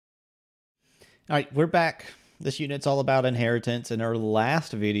All right, we're back. This unit's all about inheritance. In our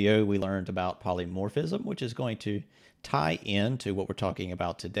last video, we learned about polymorphism, which is going to tie into what we're talking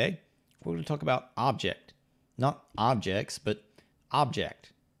about today. We're going to talk about object. Not objects, but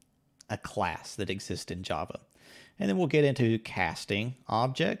object, a class that exists in Java. And then we'll get into casting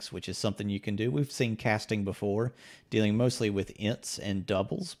objects, which is something you can do. We've seen casting before, dealing mostly with ints and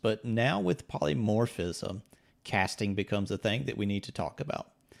doubles, but now with polymorphism, casting becomes a thing that we need to talk about.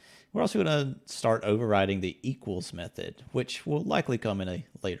 We're also going to start overriding the equals method, which will likely come in a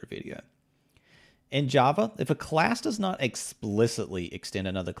later video. In Java, if a class does not explicitly extend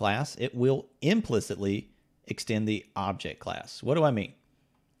another class, it will implicitly extend the object class. What do I mean?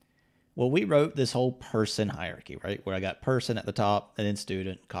 Well, we wrote this whole person hierarchy, right? Where I got person at the top, and then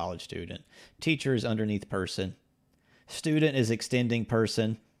student, college student. Teacher is underneath person. Student is extending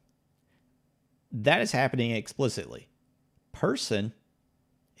person. That is happening explicitly. Person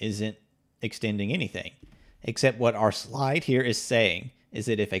isn't extending anything, except what our slide here is saying is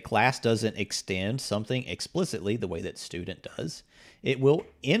that if a class doesn't extend something explicitly the way that student does, it will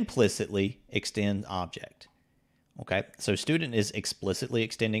implicitly extend object. Okay, so student is explicitly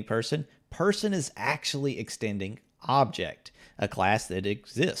extending person. Person is actually extending object, a class that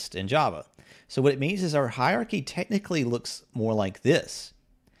exists in Java. So what it means is our hierarchy technically looks more like this.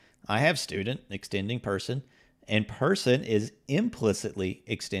 I have student extending person, and person is implicitly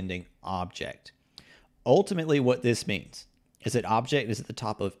extending object. Ultimately, what this means is that object is at the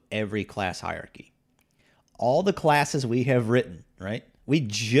top of every class hierarchy. All the classes we have written, right? We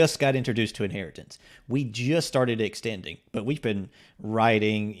just got introduced to inheritance. We just started extending, but we've been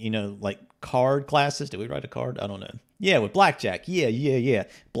writing, like card classes. Did we write a card? I don't know. Yeah, with blackjack. Yeah.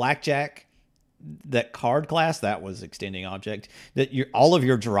 Blackjack. That card class, that was extending object. That all of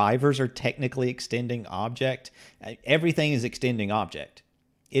your drivers are technically extending object. Everything is extending object.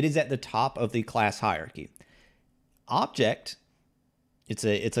 It is at the top of the class hierarchy. Object, it's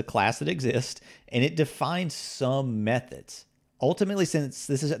a class that exists, and it defines some methods. Ultimately, since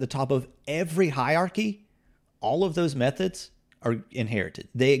this is at the top of every hierarchy, all of those methods are inherited.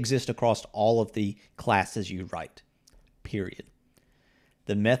 They exist across all of the classes you write, period.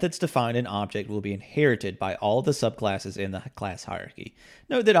 The methods defined in object will be inherited by all the subclasses in the class hierarchy.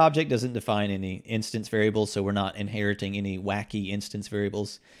 Note that object doesn't define any instance variables, so we're not inheriting any wacky instance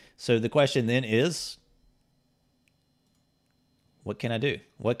variables. So the question then is, what can I do?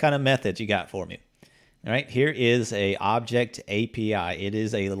 What kind of methods you got for me? All right, here is a object API. It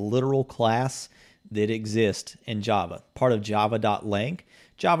is a literal class that exists in Java, part of java.lang.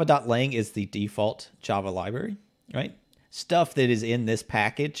 Java.lang is the default Java library, right? Stuff that is in this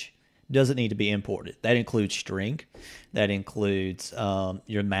package doesn't need to be imported. That includes string. That includes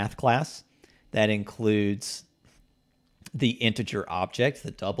your math class. That includes the integer object,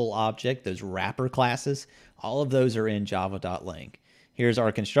 the double object, those wrapper classes. All of those are in java.lang. Here's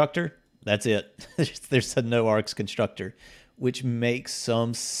our constructor. That's it. There's a no-args constructor, which makes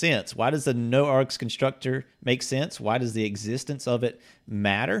some sense. Why does the no-args constructor make sense? Why does the existence of it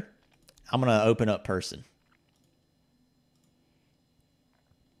matter? I'm going to open up person.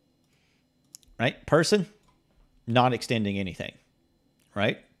 Right? Person, not extending anything,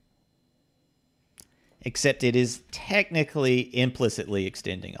 right? Except it is technically implicitly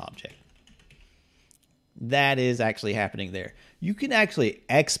extending object. That is actually happening there. You can actually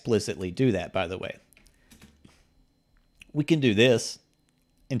explicitly do that, by the way. We can do this.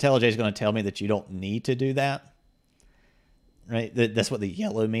 IntelliJ is going to tell me that you don't need to do that, right? That's what the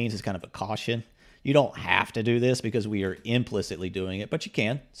yellow means, is kind of a caution. You don't have to do this because we are implicitly doing it, but you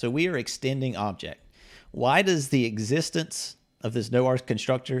can. So we are extending object. Why does the existence of this no-args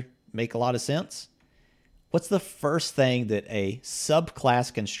constructor make a lot of sense? What's the first thing that a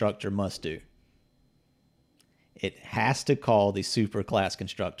subclass constructor must do? It has to call the superclass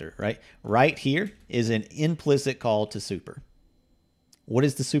constructor, right? Right here is an implicit call to super. What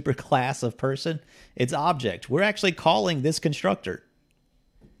is the superclass of person? It's object. We're actually calling this constructor.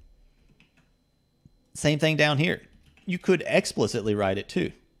 Same thing down here. You could explicitly write it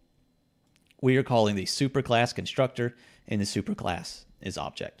too. We are calling the superclass constructor, and the superclass is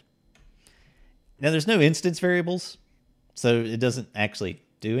object. Now, there's no instance variables, so it doesn't actually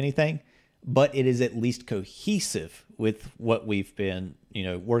do anything, but it is at least cohesive with what we've been,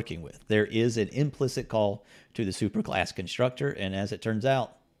 working with. There is an implicit call to the superclass constructor, and as it turns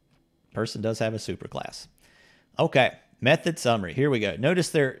out, person does have a superclass. Okay. Method summary. Here we go. Notice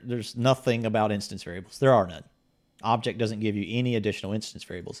there's nothing about instance variables. There are none. Object doesn't give you any additional instance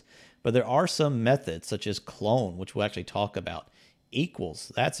variables. But there are some methods, such as clone, which we'll actually talk about.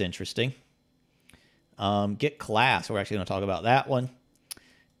 Equals. That's interesting. Get class. We're actually going to talk about that one.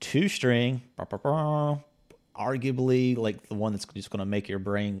 toString, arguably like the one that's just going to make your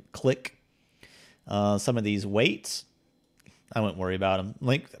brain click. Some of these weights, I wouldn't worry about them.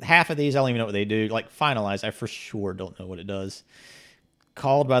 Like half of these, I don't even know what they do. Like finalize, I for sure don't know what it does.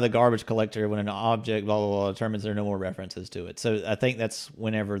 Called by the garbage collector when an object, blah, blah, blah, determines there are no more references to it. So I think that's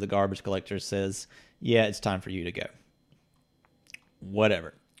whenever the garbage collector says, yeah, it's time for you to go.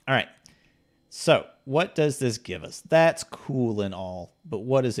 Whatever. All right. So what does this give us? That's cool and all, but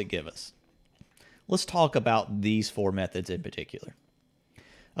what does it give us? Let's talk about these four methods in particular.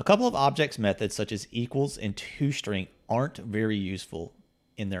 A couple of objects methods such as equals and toString aren't very useful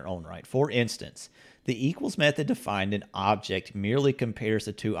in their own right. For instance, the equals method to find an object merely compares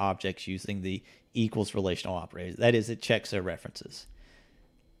the two objects using the equals relational operator. That is, it checks their references.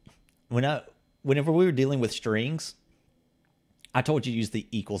 Whenever we were dealing with strings, I told you to use the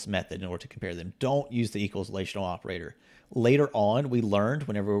equals method in order to compare them. Don't use the equals relational operator. Later on, we learned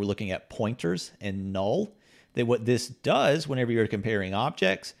whenever we were looking at pointers and null, that what this does whenever you're comparing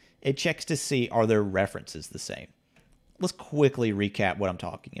objects, it checks to see are their references the same. Let's quickly recap what I'm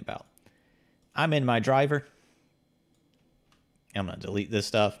talking about. I'm in my driver. I'm going to delete this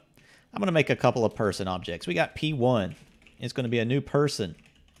stuff. I'm going to make a couple of person objects. We got P1. It's going to be a new person.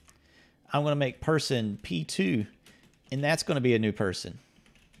 I'm going to make person P2, and that's going to be a new person.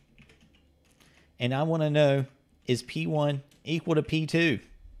 And I want to know, is P1 equal to P2?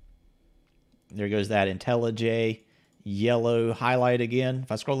 There goes that IntelliJ yellow highlight again.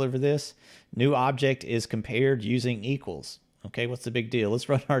 If I scroll over this, new object is compared using equals. Okay, what's the big deal? Let's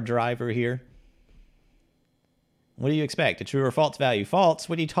run our driver here. What do you expect? A true or false value? False.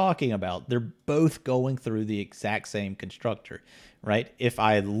 What are you talking about? They're both going through the exact same constructor, right? If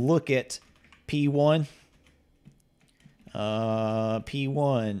I look at P1,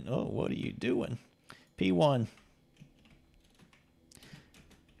 P1, oh, what are you doing? P1.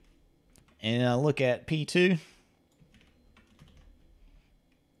 And I look at P2,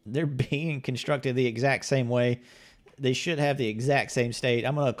 they're being constructed the exact same way. They should have the exact same state.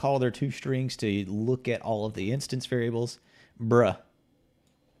 I'm going to call their two strings to look at all of the instance variables. Bruh.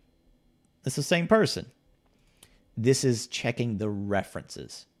 It's the same person. This is checking the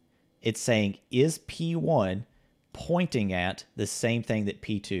references. It's saying, is P1 pointing at the same thing that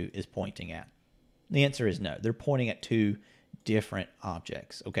P2 is pointing at? The answer is no. They're pointing at two different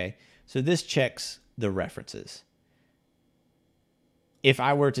objects, okay? So this checks the references. If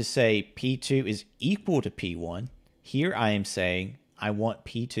I were to say P2 is equal to P1, here I am saying I want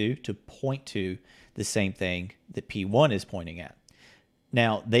P2 to point to the same thing that P1 is pointing at.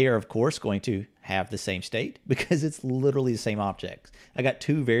 Now, they are, of course, going to have the same state because it's literally the same object. I got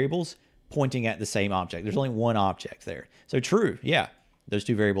two variables pointing at the same object. There's only one object there. So true, yeah, those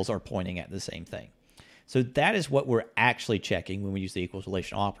two variables are pointing at the same thing. So that is what we're actually checking when we use the equals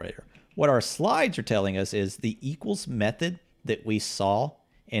relational operator. What our slides are telling us is the equals method that we saw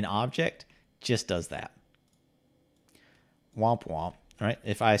in object just does that. Womp womp, right?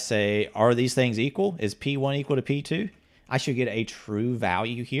 If I say, are these things equal? Is P1 equal to P2? I should get a true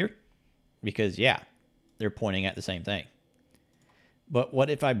value here because, yeah, they're pointing at the same thing. But what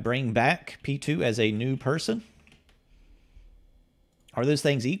if I bring back P2 as a new person? Are those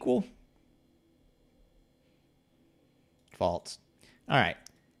things equal? False. All right.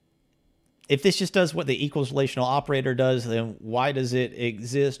 If this just does what the equals relational operator does, then why does it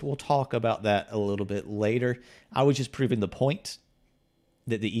exist? We'll talk about that a little bit later. I was just proving the point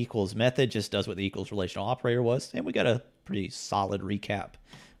that the equals method just does what the equals relational operator was, and we got a pretty solid recap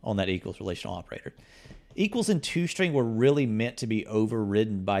on that equals relational operator. Equals and toString were really meant to be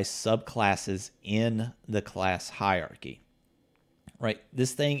overridden by subclasses in the class hierarchy, right?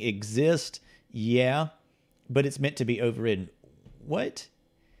 This thing exists, yeah, but it's meant to be overridden. What?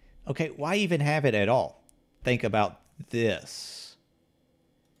 Okay, why even have it at all? Think about this.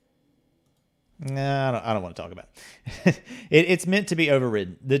 No, I don't want to talk about it. It's meant to be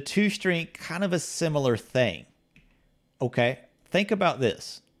overridden. The toString, kind of a similar thing. Okay, think about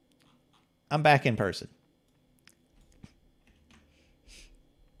this. I'm back in person.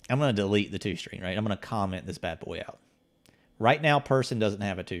 I'm going to delete the toString, right? I'm going to comment this bad boy out. Right now, person doesn't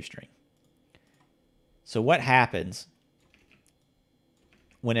have a toString. So what happens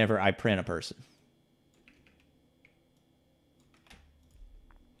whenever I print a person?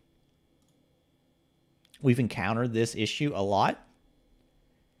 We've encountered this issue a lot.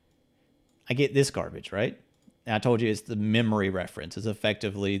 I get this garbage, right? And I told you it's the memory reference. It's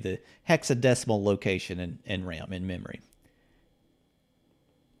effectively the hexadecimal location in RAM, in memory.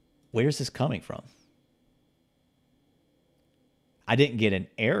 Where's this coming from? I didn't get an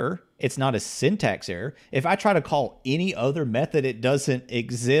error. It's not a syntax error. If I try to call any other method, it doesn't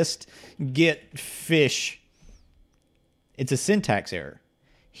exist. Get fish. It's a syntax error.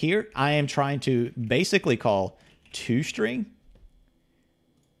 Here, I am trying to basically call toString,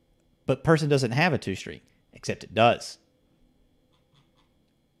 but person doesn't have a toString, except it does.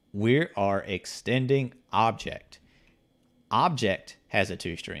 We are extending object. Object has a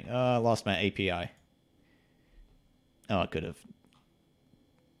toString. Oh, I lost my API. Oh, I could have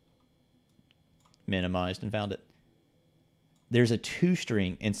minimized and found it. There's a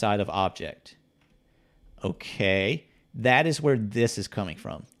toString inside of object. Okay, that is where this is coming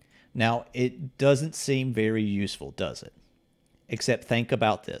from. Now, it doesn't seem very useful, does it? Except think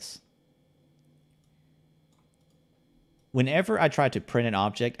about this. Whenever I try to print an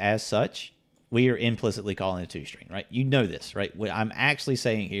object as such, we are implicitly calling a toString, right? You know this, right? What I'm actually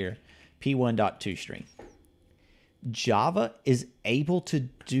saying here, p1.toString. Java is able to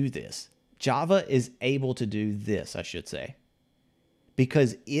do this. Java is able to do this, I should say,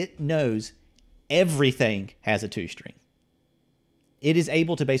 because it knows everything has a toString. It is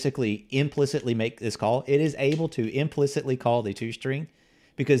able to basically implicitly make this call. It is able to implicitly call the toString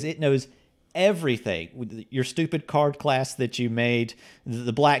because it knows everything. Your stupid card class that you made,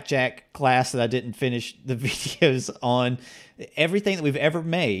 the blackjack class that I didn't finish the videos on, everything that we've ever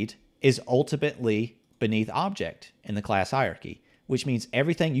made is ultimately beneath object in the class hierarchy, which means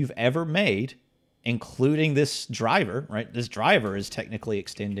everything you've ever made, including this driver, right? This driver is technically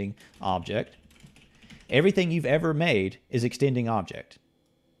extending object. Everything you've ever made is extending object,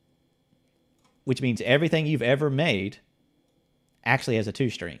 which means everything you've ever made actually has a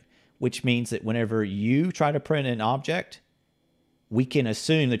toString, which means that whenever you try to print an object, we can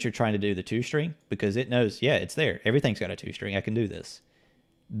assume that you're trying to do the toString because it knows, yeah, it's there. Everything's got a toString. I can do this.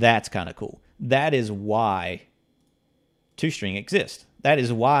 That's kind of cool. That is why toString exists. That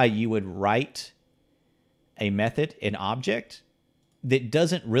is why you would write a method in object that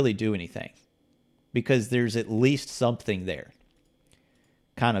doesn't really do anything, because there's at least something there.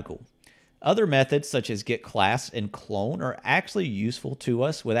 Kind of cool. Other methods such as getClass and clone are actually useful to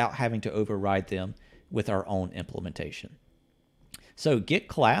us without having to override them with our own implementation. So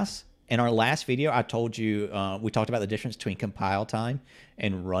getClass, in our last video, I told you, we talked about the difference between compile time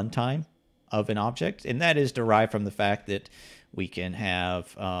and runtime of an object. And that is derived from the fact that we can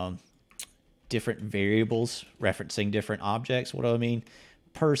have different variables referencing different objects. What do I mean?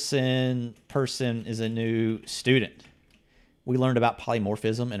 Person is a new student. We learned about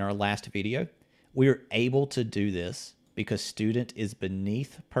polymorphism in our last video. We are able to do this because student is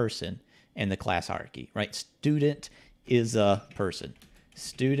beneath person in the class hierarchy, right? Student is a person.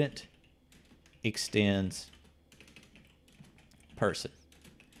 Student extends person.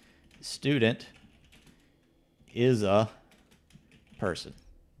 Student is a person.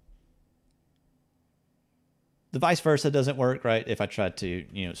 The vice versa doesn't work, right? If I tried to,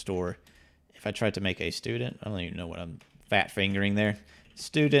 if I tried to make a student, I don't even know what I'm fat fingering there.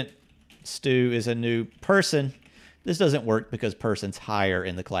 Student, Stu is a new person. This doesn't work because person's higher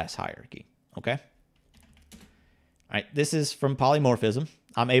in the class hierarchy, okay? All right, this is from polymorphism.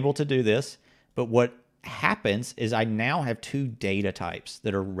 I'm able to do this, but what happens is I now have two data types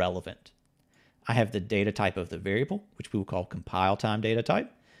that are relevant. I have the data type of the variable, which we will call compile time data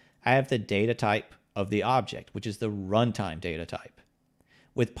type. I have the data type of the object, which is the runtime data type.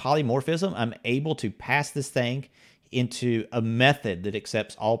 With polymorphism, I'm able to pass this thing into a method that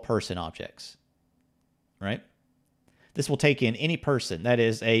accepts all person objects, right? This will take in any person. That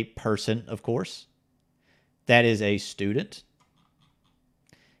is a person, of course. That is a student.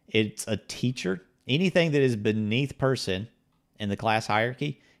 It's a teacher. Anything that is beneath person in the class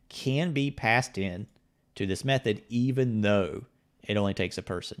hierarchy can be passed in to this method, even though it only takes a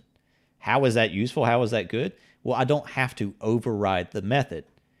person. How is that useful? How is that good? Well, I don't have to override the method,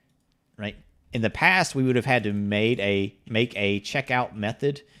 right? In the past, we would have had to make a checkout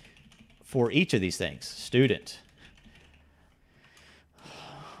method for each of these things. Student.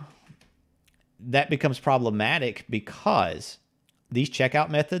 That becomes problematic because these checkout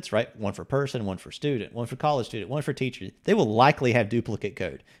methods, right? One for person, one for student, one for college student, one for teacher. They will likely have duplicate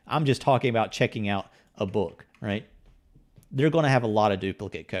code. I'm just talking about checking out a book, right? They're going to have a lot of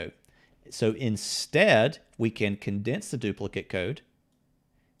duplicate code. So instead, we can condense the duplicate code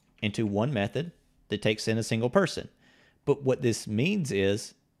into one method that takes in a single person. But what this means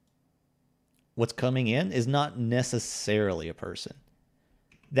is what's coming in is not necessarily a person.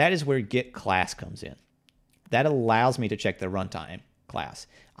 That is where getClass comes in. That allows me to check the runtime class.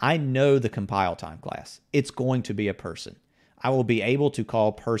 I know the compile time class. It's going to be a person. I will be able to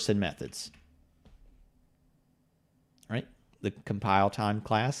call person methods. Right? the compile time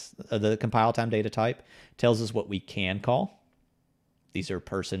class, the compile time data type tells us what we can call. These are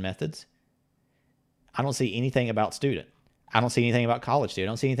person methods. I don't see anything about student. I don't see anything about college student.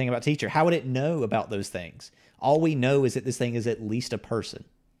 I don't see anything about teacher. How would it know about those things? All we know is that this thing is at least a person.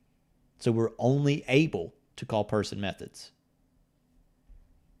 So we're only able to call person methods.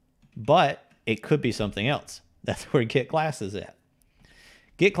 But it could be something else. That's where getClass is at.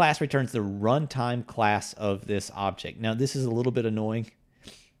 getClass returns the runtime class of this object. Now, this is a little bit annoying.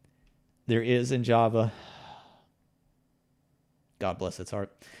 There is in Java, God bless its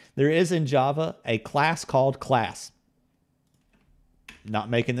heart, there is in Java a class called class. Not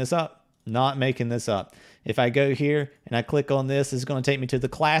making this up. Not making this up. If I go here and I click on this, it's going to take me to the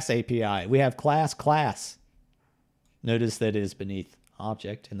class API. We have class. Notice that it is beneath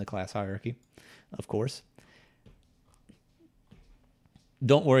object in the class hierarchy, of course.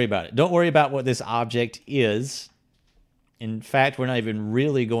 Don't worry about it. Don't worry about what this object is. In fact, we're not even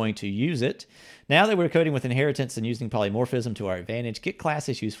really going to use it. Now that we're coding with inheritance and using polymorphism to our advantage, getClass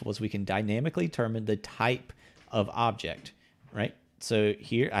is useful as we can dynamically determine the type of object, right? So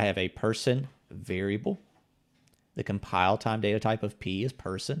here I have a person variable. The compile time data type of P is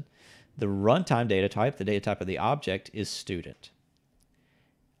person. The runtime data type, the data type of the object, is student.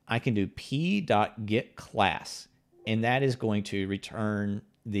 I can do p.getClass, and that is going to return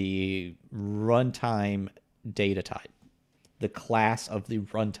the runtime data type, the class of the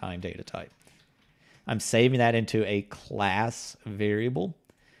runtime data type. I'm saving that into a class variable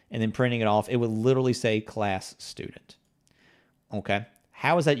and then printing it off. It would literally say class student. Okay,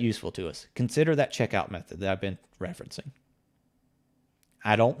 how is that useful to us? Consider that checkout method that I've been referencing.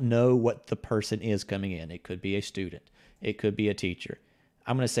 I don't know what the person is coming in. It could be a student. It could be a teacher.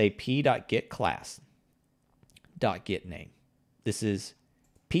 I'm going to say p.getClass.getName. This is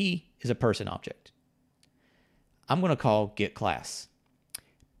P is a person object. I'm going to call getClass.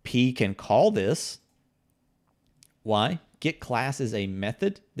 P can call this. Why? getClass is a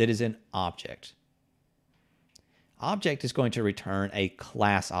method that is an object. Object is going to return a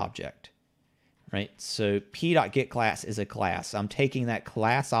class object, right? So p.getClass is a class. I'm taking that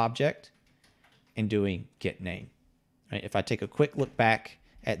class object and doing getName. Right? If I take a quick look back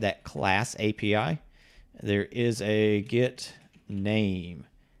at that class API, there is a getName,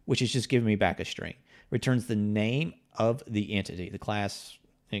 which is just giving me back a string. Returns the name of the entity, the class,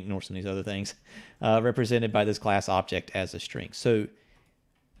 ignore some of these other things, represented by this class object as a string. So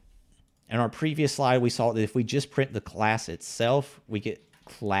in our previous slide, we saw that if we just print the class itself, we get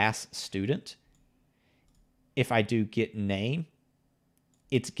class student. If I do getName,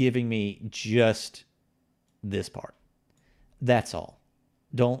 it's giving me just this part. That's all.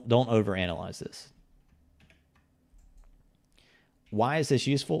 Don't overanalyze this. Why is this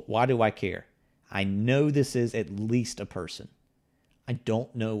useful? Why do I care? I know this is at least a person. I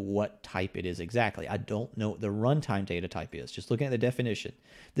don't know what type it is exactly. I don't know what the runtime data type is. Just looking at the definition.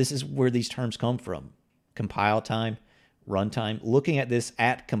 This is where these terms come from. Compile time, runtime. Looking at this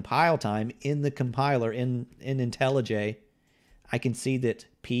at compile time in the compiler in IntelliJ, I can see that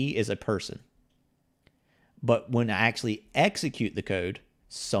P is a person. But when I actually execute the code,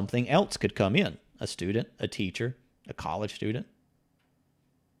 something else could come in. A student, a teacher, a college student.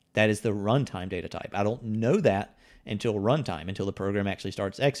 That is the runtime data type. I don't know that until runtime, until the program actually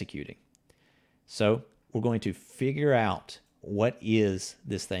starts executing. So we're going to figure out what is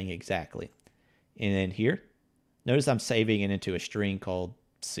this thing exactly. And then here, notice I'm saving it into a string called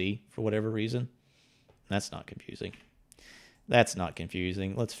C for whatever reason. That's not confusing. That's not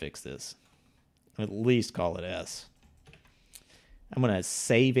confusing. Let's fix this. At least call it S. I'm going to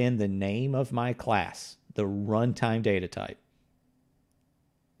save in the name of my class, the runtime data type,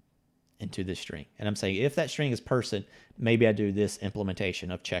 into this string. And I'm saying if that string is person, maybe I do this implementation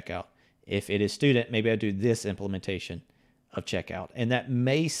of checkout. If it is student, maybe I do this implementation of checkout. And that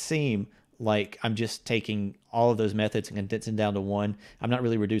may seem like I'm just taking all of those methods and condensing down to one. I'm not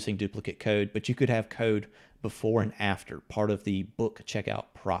really reducing duplicate code, but you could have code before and after, part of the book checkout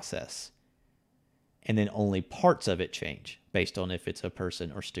process. And then only parts of it change based on if it's a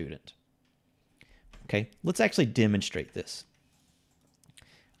person or student. Okay, let's actually demonstrate this.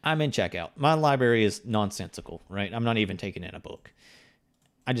 I'm in checkout. My library is nonsensical, right? I'm not even taking in a book.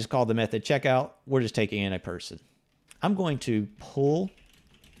 I just call the method checkout. We're just taking in a person. I'm going to pull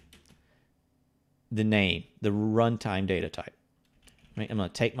the name, the runtime data type. Right? I'm going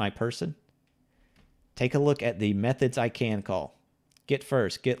to take my person. Take a look at the methods I can call. Get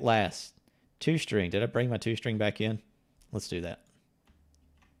first, get last. ToString. Did I bring my ToString back in? Let's do that.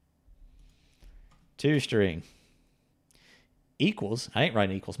 ToString. Equals. I ain't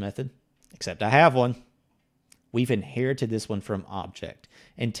writing equals method, except I have one. We've inherited this one from object.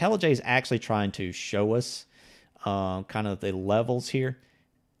 IntelliJ is actually trying to show us kind of the levels here.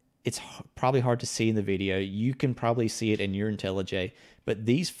 It's probably hard to see in the video. You can probably see it in your IntelliJ, but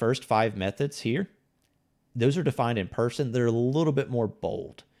these first 5 methods here, those are defined in person. They're a little bit more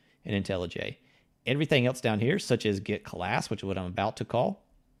bold in IntelliJ. Everything else down here, such as get class, which is what I'm about to call,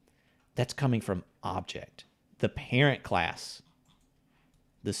 that's coming from object, the parent class,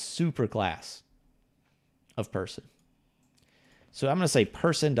 the superclass of person. So I'm going to say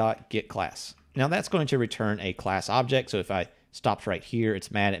person.getClass. Now that's going to return a class object. So if I stopped right here,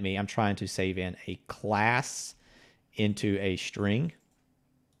 it's mad at me. I'm trying to save in a class into a string.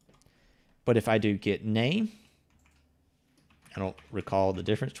 But if I do get name, I don't recall the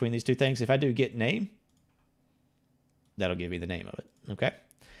difference between these two things. If I do get name, that'll give me the name of it. Okay.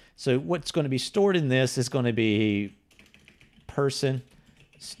 So what's going to be stored in this is going to be person,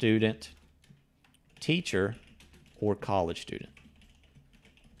 student, teacher, or college student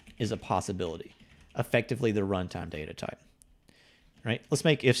is a possibility. Effectively the runtime data type. Right? Let's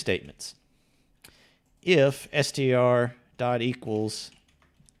make if statements. If str dot equals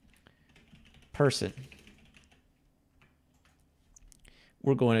person,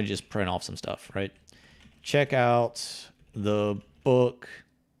 we're going to just print off some stuff, right? Check out the book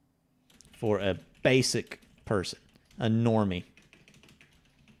for a basic person, a normie.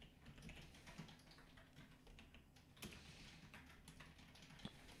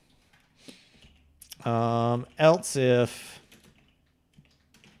 Else if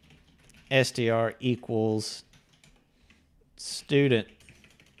str equals student,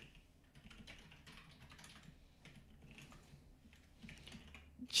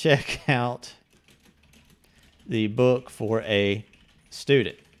 check out the book for a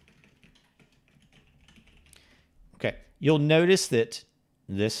student. Okay, you'll notice that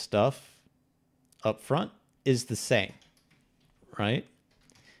this stuff up front is the same, right?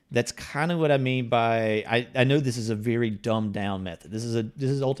 That's kind of what I mean by, I know this is a very dumbed down method. This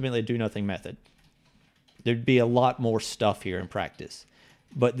is ultimately a do nothing method. There'd be a lot more stuff here in practice.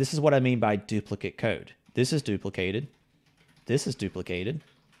 But this is what I mean by duplicate code. This is duplicated. This is duplicated.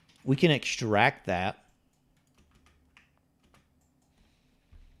 We can extract that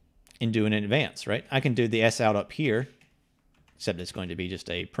and do it in advance, right? I can do the S out up here, except it's going to be just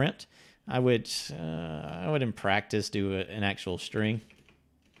a print. I would in practice do an actual string.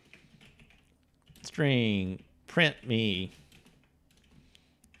 String print me,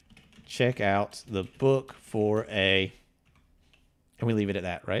 check out the book for a, and we leave it at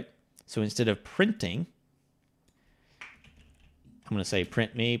that, right? So instead of printing, I'm going to say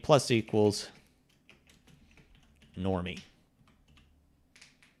print me plus equals normie.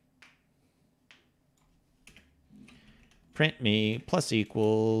 Print me plus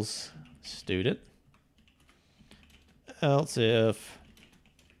equals student. Else if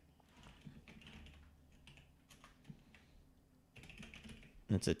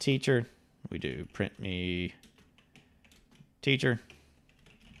it's a teacher, we do print me teacher.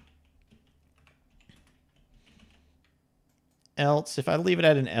 Else, if I leave it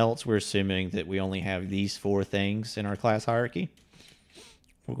at an else, we're assuming that we only have these 4 things in our class hierarchy.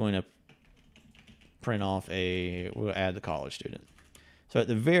 We're going to print off we'll add the college student. So at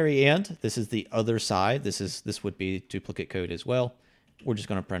the very end, this is the other side. This would be duplicate code as well. We're just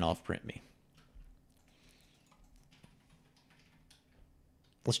going to print off print me.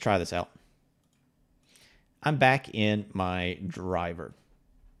 Let's try this out. I'm back in my driver.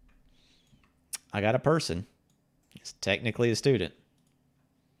 I got a person. It's technically a student.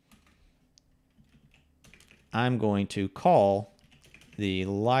 I'm going to call the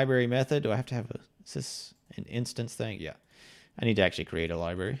library method. Do I have to have is this an instance thing? Yeah. I need to actually create a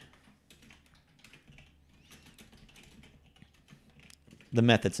library. The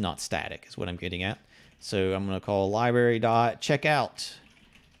method's not static is what I'm getting at. So I'm going to call library.checkout.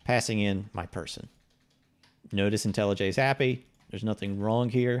 Passing in my person. Notice IntelliJ is happy. There's nothing wrong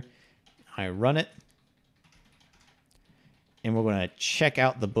here. I run it. And we're going to check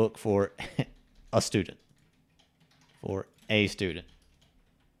out the book for a student. For a student.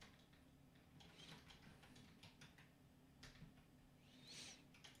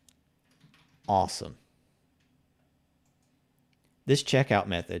 Awesome. This checkout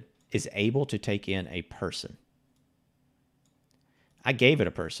method is able to take in a person. I gave it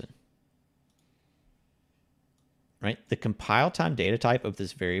a person, right? The compile time data type of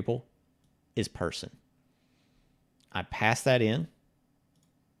this variable is person. I pass that in.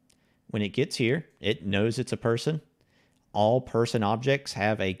 When it gets here, it knows it's a person. All person objects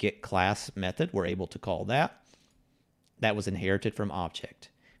have a get class method. We're able to call that. That was inherited from object.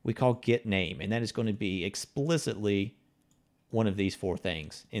 we call get name, and that is going to be explicitly one of these four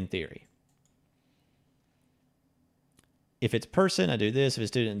things in theory. If it's person, I do this. If it's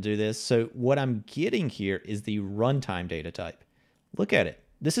student, I do this. So what I'm getting here is the runtime data type. Look at it.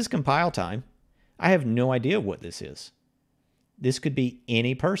 This is compile time. I have no idea what this is. This could be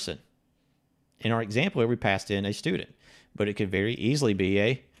any person. In our example here, we passed in a student, but it could very easily be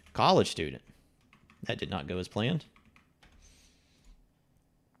a college student. That did not go as planned.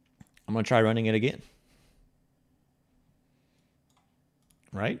 I'm going to try running it again.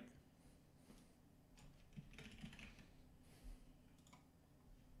 Right?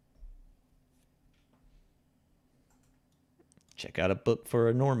 Check out a book for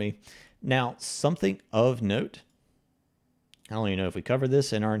a normie. Now, something of note. I don't even know if we covered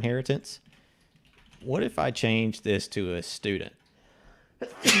this in our inheritance. What if I change this to a student?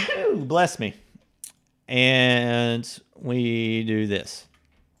 Bless me. And we do this.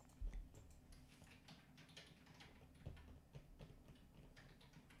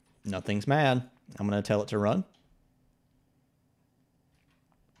 Nothing's mad. I'm going to tell it to run.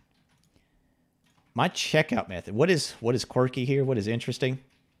 My checkout method, what is quirky here? What is interesting?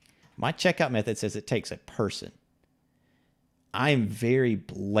 My checkout method says it takes a person. I'm very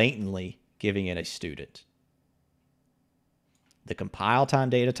blatantly giving it a student. The compile time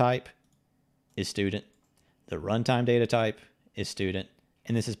data type is student. The runtime data type is student.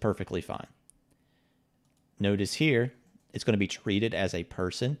 And this is perfectly fine. Notice here, it's going to be treated as a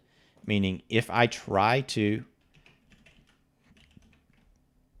person, meaning if I try to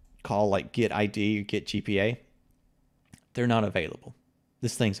call like get ID or get GPA, they're not available.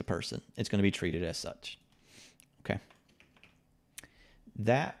 This thing's a person. It's going to be treated as such. Okay.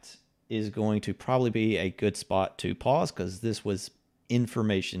 That is going to probably be a good spot to pause because this was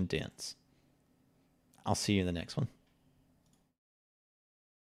information dense. I'll see you in the next one.